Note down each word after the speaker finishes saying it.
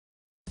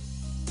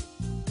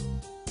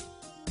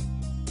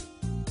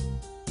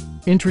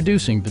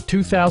Introducing the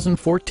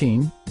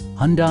 2014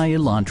 Hyundai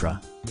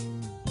Elantra.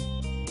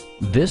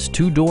 This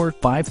two-door,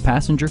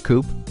 five-passenger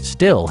coupe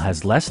still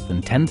has less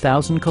than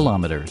 10,000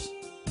 kilometers.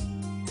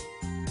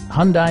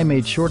 Hyundai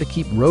made sure to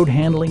keep road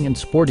handling and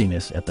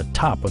sportiness at the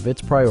top of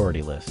its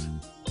priority list.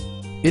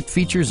 It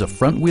features a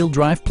front-wheel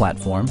drive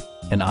platform,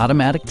 an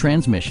automatic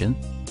transmission,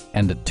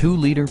 and a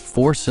 2-liter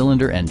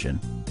 4-cylinder engine.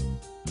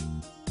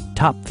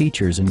 Top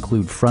features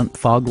include front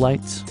fog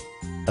lights,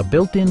 a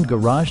built-in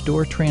garage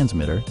door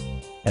transmitter,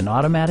 an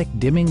automatic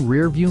dimming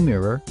rear-view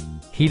mirror,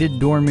 heated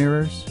door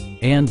mirrors,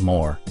 and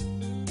more.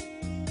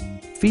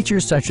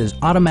 Features such as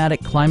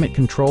automatic climate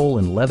control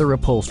and leather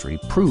upholstery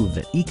prove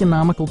that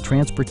economical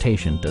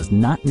transportation does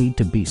not need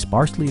to be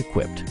sparsely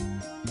equipped.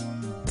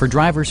 For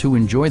drivers who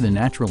enjoy the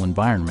natural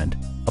environment,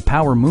 a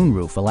power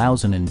moonroof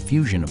allows an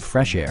infusion of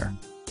fresh air.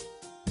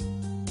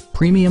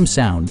 Premium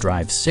sound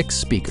drives 6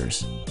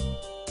 speakers,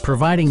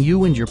 providing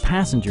you and your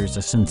passengers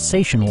a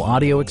sensational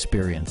audio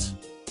experience.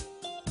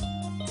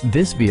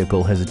 This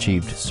vehicle has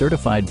achieved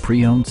certified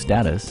pre-owned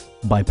status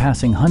by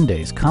passing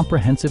Hyundai's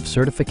comprehensive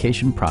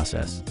certification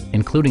process,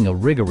 including a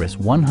rigorous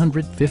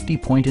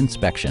 150-point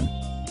inspection.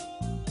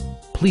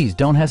 Please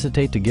don't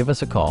hesitate to give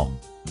us a call.